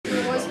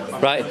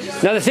Right.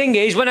 Now the thing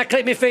is, when I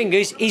click my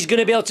fingers, he's going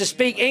to be able to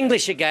speak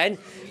English again,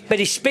 but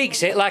he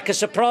speaks it like a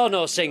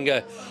soprano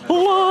singer.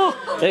 Hello.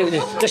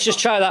 Let's just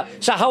try that.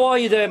 So how are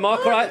you there,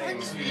 Mark? All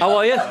right? How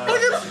are you?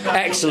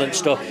 Excellent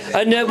stuff.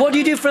 And what do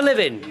you do for a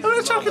living? I'm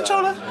a truck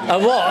controller.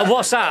 And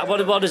what's that?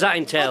 What does that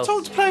entail? I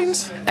talk to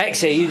planes.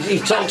 Excellent. He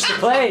talks to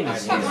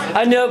planes.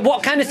 And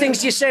what kind of things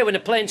do you say when a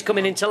plane's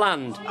coming into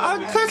land?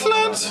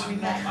 Excellent.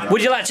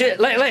 Would you like to?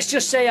 Let's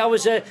just say I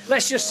was a.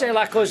 Let's just say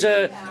like I was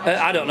a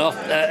I don't know,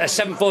 a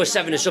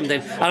 747 or something,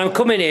 and I'm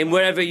coming in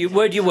where do you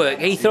work?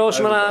 Heathrow,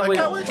 something like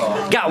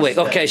that. Gatwick.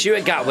 Okay, so you're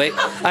at Gatwick.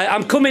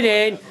 I'm coming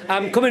in.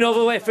 I'm coming all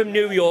the way from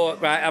New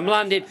York, right? I'm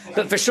landing,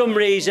 but for some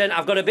reason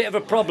I've got a bit of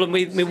a problem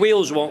with my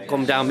wheels won't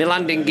come down. My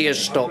landing gear's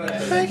stuck.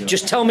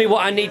 Just tell me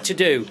what I need to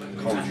do.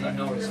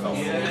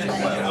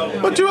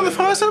 What, do you want the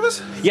fire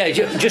service? Yeah,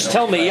 just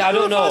tell me. I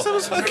don't know.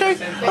 Okay.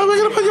 We're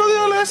going to put you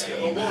on the ILS,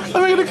 and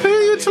we're going to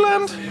clear you to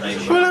land.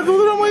 We're going to have all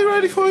the runway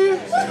ready for you,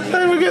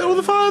 and we'll get all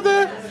the fire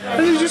there,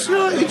 and you just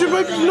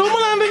make normal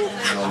landing,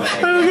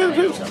 and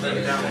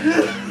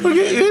we'll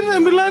get you in,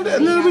 and we land,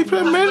 and then we'll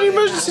put many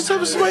emergency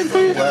services waiting for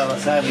you. Well,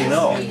 sadly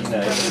not.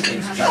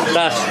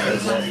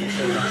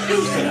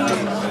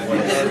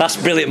 That's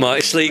brilliant,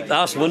 Marty. Sleep.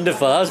 That's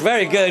wonderful. That's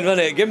very good,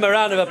 wasn't it? Give him a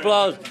round of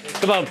applause.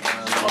 Come on.